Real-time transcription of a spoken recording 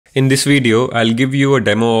In this video, I'll give you a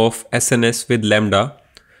demo of SNS with Lambda.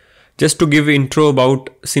 Just to give intro about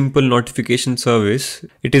simple notification service,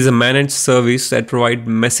 it is a managed service that provides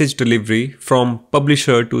message delivery from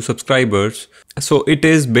publisher to subscribers. So it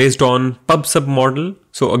is based on pub-sub model.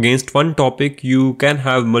 So against one topic, you can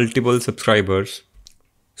have multiple subscribers.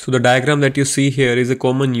 So the diagram that you see here is a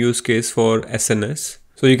common use case for SNS.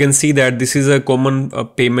 So you can see that this is a common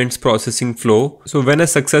payments processing flow. So when a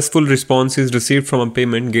successful response is received from a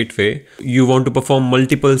payment gateway, you want to perform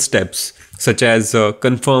multiple steps such as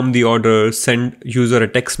confirm the order, send user a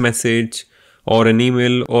text message or an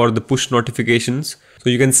email or the push notifications.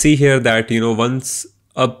 So you can see here that, once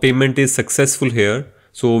a payment is successful here,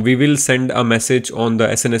 so we will send a message on the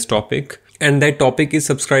SNS topic, and that topic is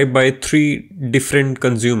subscribed by 3 different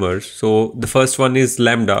consumers. So the first one is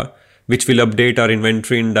Lambda, which will update our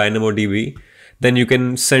inventory in DynamoDB. Then you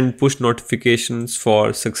can send push notifications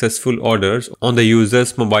for successful orders on the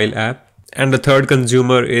user's mobile app. And the third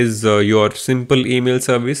consumer is your simple email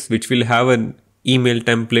service, which will have an email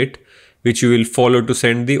template which you will follow to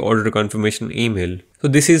send the order confirmation email. So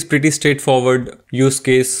this is pretty straightforward use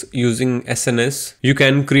case using SNS. You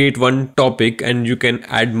can create one topic and you can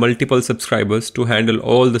add multiple subscribers to handle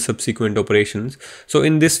all the subsequent operations. So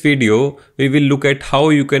in this video, we will look at how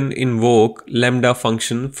you can invoke Lambda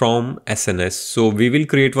function from SNS. So we will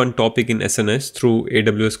create one topic in SNS through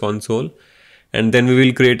AWS console, and then we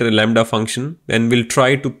will create a Lambda function, and we'll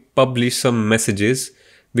try to publish some messages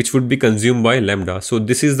which would be consumed by Lambda. So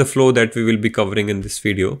this is the flow that we will be covering in this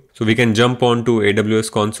video. So we can jump on to AWS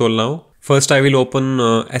console now. First, I will open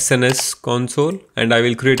SNS console and I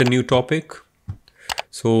will create a new topic.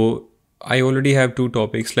 So I already have 2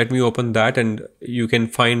 topics. Let me open that, and you can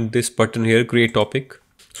find this button here, create topic.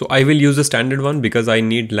 So I will use the standard one because I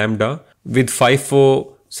need Lambda. With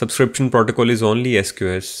FIFO subscription protocol is only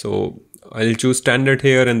SQS. So I'll choose standard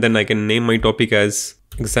here, and then I can name my topic as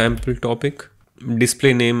example topic.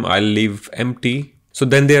 Display name I'll leave empty. So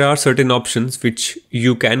then there are certain options which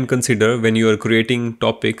you can consider when you are creating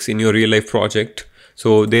topics in your real life project.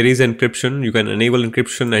 So there is encryption. You can enable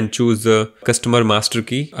encryption and choose the customer master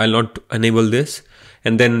key. I'll not enable this.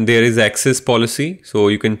 And then there is access policy. So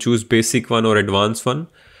you can choose basic one or advanced one.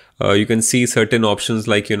 You can see certain options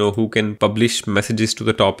like, who can publish messages to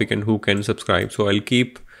the topic and who can subscribe. So I'll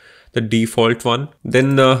keep the default one.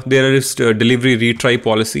 Then there is delivery retry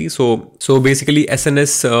policy. So basically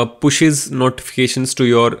SNS pushes notifications to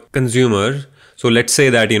your consumer. So let's say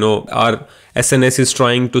that our SNS is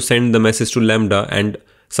trying to send the message to Lambda, and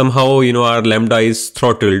somehow our Lambda is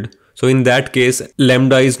throttled. So in that case,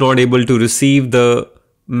 Lambda is not able to receive the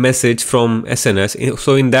message from SNS.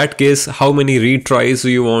 So in that case, how many retries do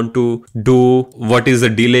you want to do? What is the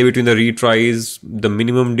delay between the retries, the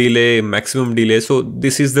minimum delay, maximum delay? So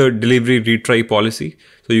this is the delivery retry policy.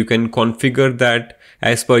 So you can configure that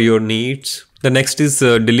as per your needs. The next is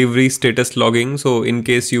delivery status logging. So in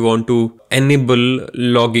case you want to enable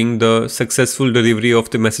logging the successful delivery of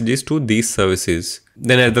the messages to these services.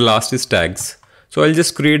 Then at the last is tags. So I'll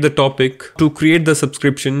just create the topic. To create the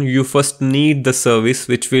subscription, you first need the service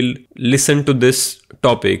which will listen to this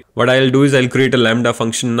topic. What I'll do is I'll create a Lambda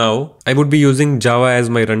function now. I would be using Java as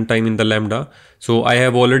my runtime in the Lambda. So I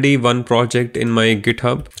have already one project in my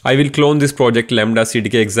GitHub. I will clone this project Lambda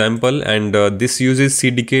CDK example, and this uses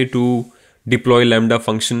CDK to deploy Lambda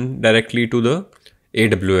function directly to the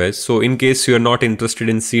AWS. So in case you are not interested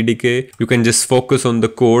in CDK, you can just focus on the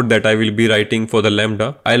code that I will be writing for the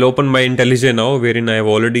Lambda. I'll open my IntelliJ now, wherein I have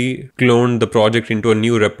already cloned the project into a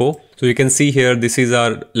new repo. So you can see here, this is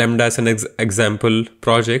our Lambda SNS example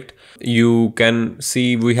project. You can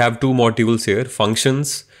see we have 2 modules here,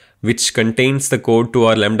 functions, which contains the code to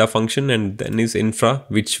our Lambda function, and then is infra,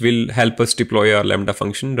 which will help us deploy our Lambda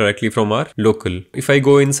function directly from our local. If I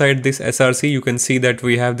go inside this SRC, you can see that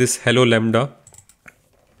we have this hello Lambda.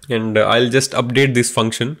 And I'll just update this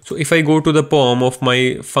function. So if I go to the POM of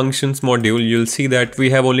my functions module, you'll see that we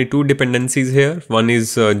have only 2 dependencies here. One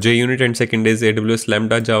is JUnit and second is AWS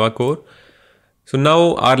Lambda Java core. So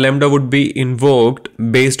now our Lambda would be invoked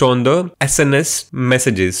based on the SNS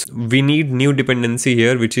messages. We need new dependency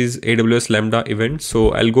here, which is AWS Lambda event. So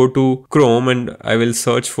I'll go to Chrome and I will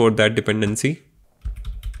search for that dependency.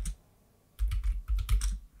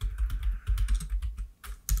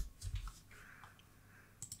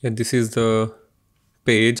 Yeah, this is the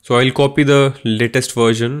page. So I'll copy the latest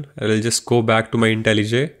version. I'll just go back to my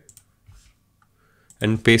IntelliJ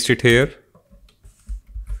and paste it here.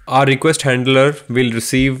 Our request handler will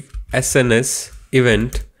receive SNS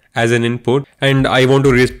event as an input, and I want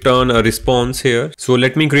to return a response here. So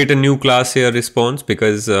let me create a new class here, response,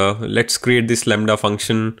 because let's create this Lambda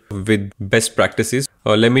function with best practices.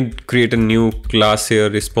 Let me create a new class here,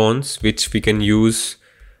 response, which we can use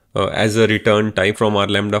as a return type from our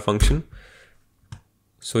Lambda function.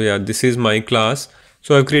 So yeah, this is my class.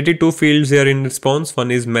 So I've created two fields here in response. One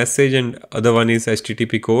is message and other one is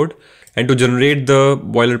HTTP code. And to generate the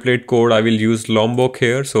boilerplate code, I will use Lombok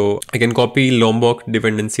here. So I can copy Lombok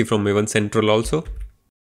dependency from Maven Central also.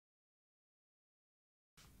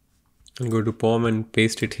 I'll go to POM and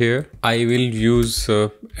paste it here. I will use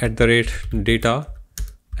 @data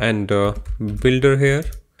and builder here.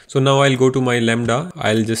 So now I'll go to my Lambda.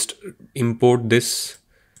 I'll just import this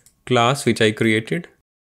class which I created.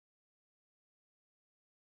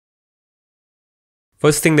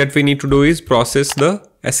 First thing that we need to do is process the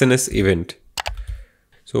SNS event.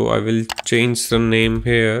 So I will change the name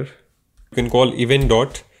here. You can call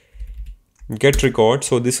event.getRecord.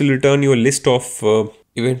 So this will return you a list of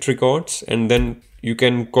event records, and then you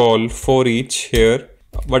can call for each here.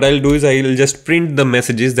 What I'll do is I will just print the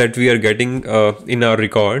messages that we are getting in our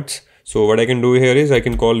records. So what I can do here is I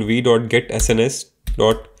can call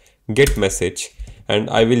v.getSNS.getMessage, and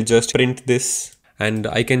I will just print this. And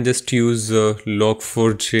I can just use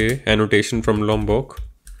log4j annotation from Lombok.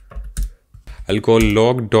 I'll call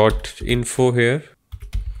log.info here.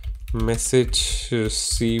 Message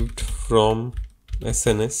received from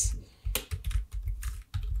SNS.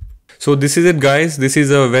 So this is it, guys. This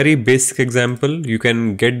is a very basic example. You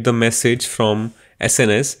can get the message from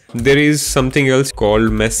SNS. There is something else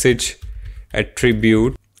called message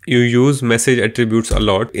attribute. You use message attributes a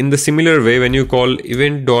lot. In the similar way, when you call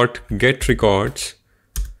event.getRecords,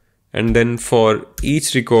 and then for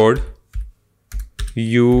each record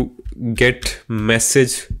you get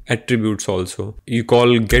message attributes also. You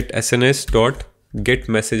call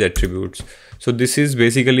getSNS.getMessage attributes. So this is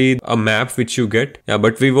basically a map which you get. Yeah,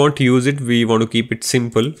 but we won't use it. We want to keep it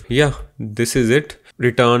simple. Yeah, this is it.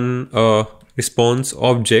 Return a response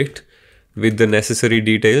object with the necessary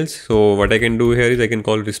details. So what I can do here is I can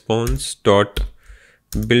call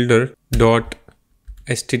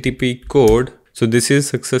response.builder.http code. So this is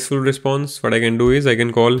successful response. What I can do is I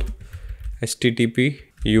can call http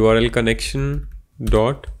URL connection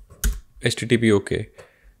dot http OK,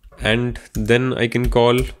 and then I can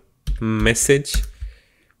call message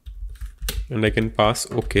and I can pass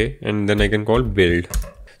OK, and then I can call build.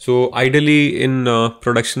 So ideally in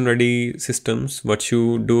production ready systems, what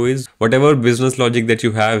you do is whatever business logic that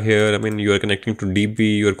you have here, I mean, you are connecting to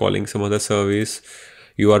DB, you are calling some other service,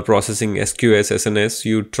 you are processing SQS, SNS,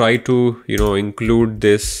 you try to, include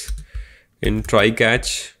this in try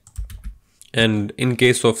catch. And in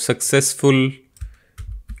case of successful,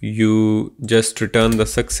 you just return the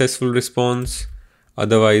successful response.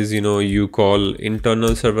 Otherwise, you call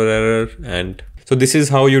internal server error. And so this is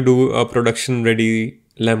how you do a production ready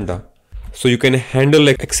Lambda. So you can handle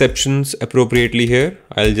exceptions appropriately here.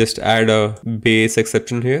 I'll just add a base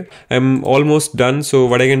exception here. I'm almost done. So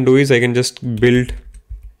what I can do is I can just build.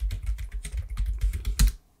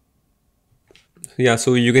 Yeah,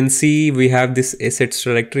 so you can see we have this assets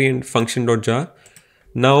directory and function.jar.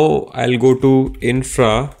 Now I'll go to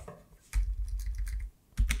infra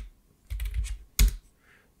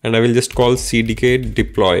and I will just call cdk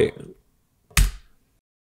deploy.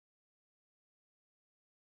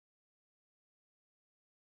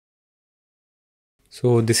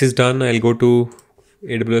 So this is done. I'll go to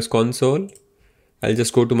AWS console. I'll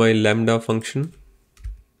just go to my Lambda function.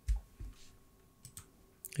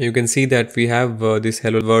 You can see that we have this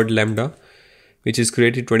hello world Lambda, which is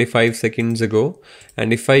created 25 seconds ago.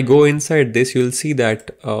 And if I go inside this, you'll see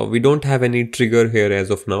that we don't have any trigger here as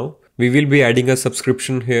of now. We will be adding a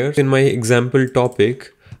subscription here. In my example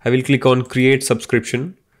topic, I will click on create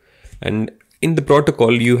subscription. And in the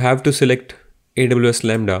protocol, you have to select AWS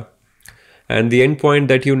Lambda. And the endpoint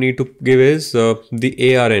that you need to give is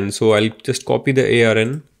the ARN. So I'll just copy the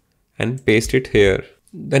ARN and paste it here.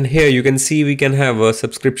 Then here you can see we can have a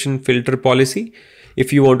subscription filter policy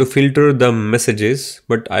if you want to filter the messages,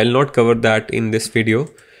 but I'll not cover that in this video.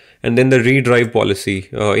 And then the redrive policy,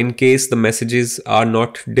 in case the messages are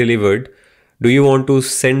not delivered, do you want to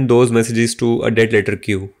send those messages to a dead letter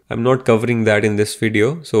queue? I'm not covering that in this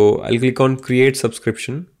video. So I'll click on create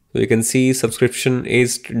subscription. So you can see subscription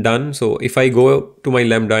is done. So if I go to my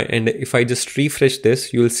Lambda and if I just refresh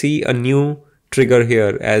this, you'll see a new trigger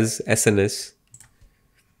here as SNS.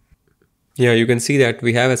 Yeah, you can see that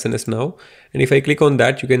we have SNS now. And if I click on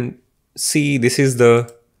that, you can see this is the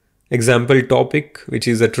example topic, which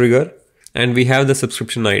is a trigger, and we have the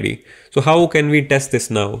subscription ID. So how can we test this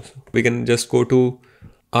now? We can just go to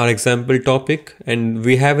our example topic and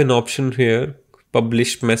we have an option here,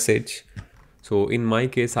 publish message. So in my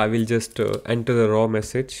case, I will just enter the raw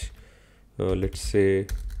message. let's say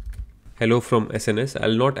hello from SNS.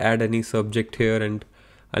 I'll not add any subject here and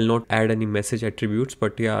I'll not add any message attributes,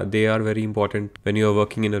 but yeah, they are very important when you are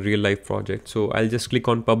working in a real life project. So I'll just click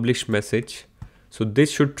on publish message. So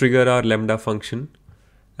this should trigger our Lambda function,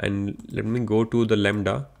 and let me go to the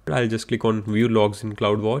Lambda. I'll just click on view logs in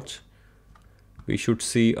CloudWatch. We should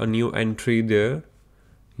see a new entry there.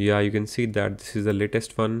 Yeah, you can see that this is the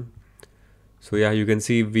latest one. So yeah, you can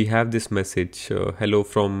see we have this message, hello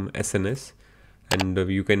from SNS, and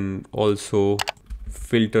you can also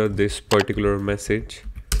filter this particular message.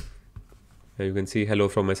 You can see hello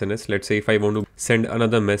from SNS. Let's say if I want to send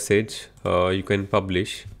another message, you can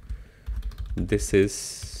publish. This is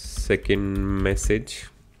second message.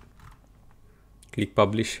 Click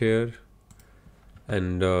publish here,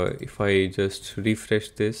 and if I just refresh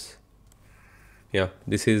this, yeah,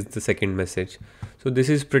 this is the second message. So this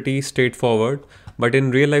is pretty straightforward, but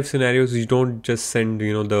in real life scenarios you don't just send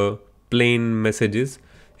the plain messages.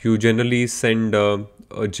 You generally send a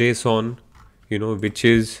JSON which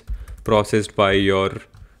is processed by your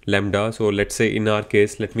Lambda. So let's say in our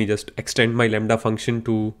case, let me just extend my Lambda function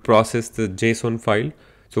to process the JSON file.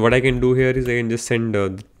 So what I can do here is I can just send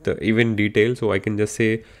the event detail. So I can just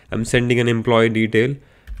say I'm sending an employee detail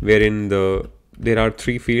wherein there are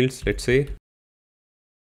 3 fields, let's say.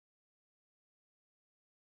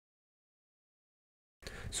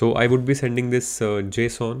 So I would be sending this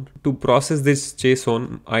JSON. To process this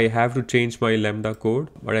JSON, I have to change my Lambda code.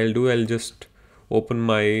 What I'll just open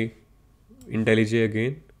my IntelliJ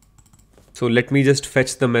again. So let me just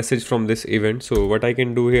fetch the message from this event. So what I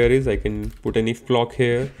can do here is I can put an if block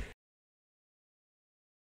here.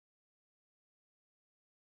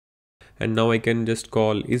 And now I can just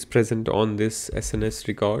call is present on this SNS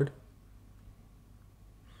record.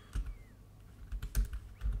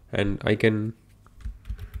 And I can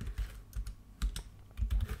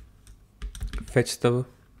fetch the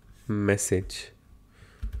message.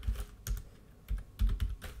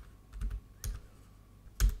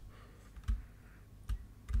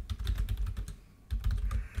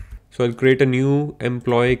 So I'll create a new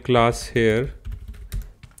employee class here.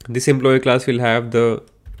 This employee class will have the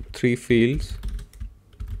 3 fields.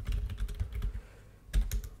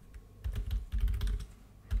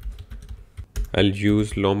 I'll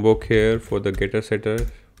use Lombok here for the getter setter.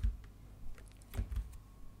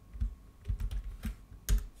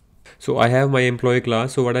 So I have my employee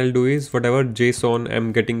class. So what I'll do is whatever JSON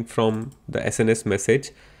I'm getting from the SNS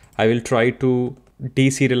message, I will try to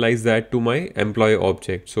deserialize that to my employee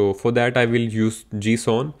object. So for that I will use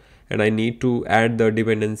JSON, and I need to add the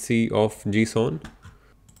dependency of JSON.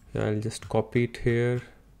 I'll just copy it here.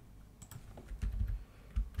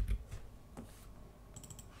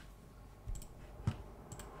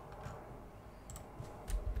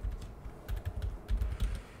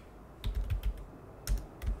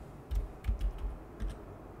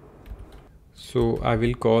 So I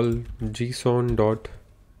will call JSON dot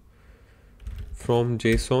from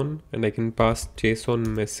JSON, and I can pass JSON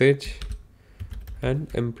message and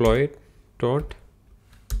employee dot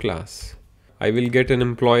class. I will get an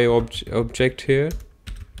employee object here,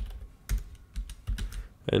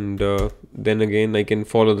 and then again I can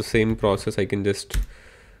follow the same process. I can just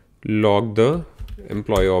log the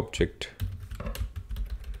employee object.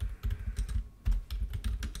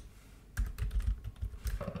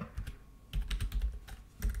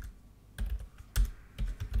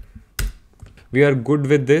 We are good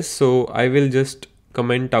with this, so I will just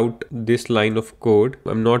comment out this line of code.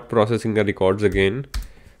 I'm not processing the records again.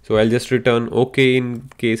 So I'll just return OK in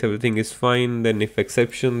case everything is fine, then if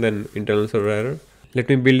exception, then internal server error. Let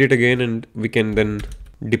me build it again, and we can then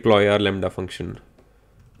deploy our Lambda function.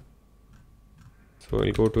 So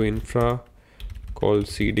I'll go to infra, call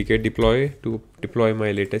cdk deploy to deploy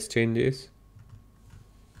my latest changes.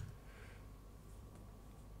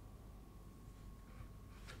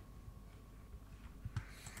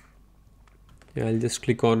 Yeah, I'll just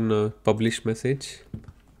click on publish message,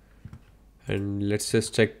 and let's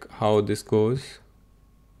just check how this goes.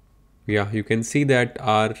 Yeah, you can see that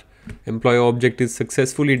our employee object is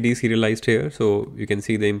successfully deserialized here. So you can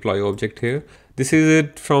see the employee object here. This is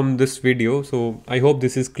it from this video. So I hope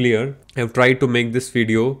this is clear. I've tried to make this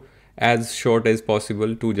video as short as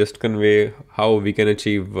possible to just convey how we can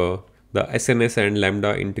achieve the SNS and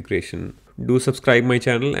Lambda integration. Do subscribe my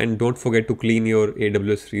channel, and don't forget to clean your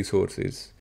AWS resources.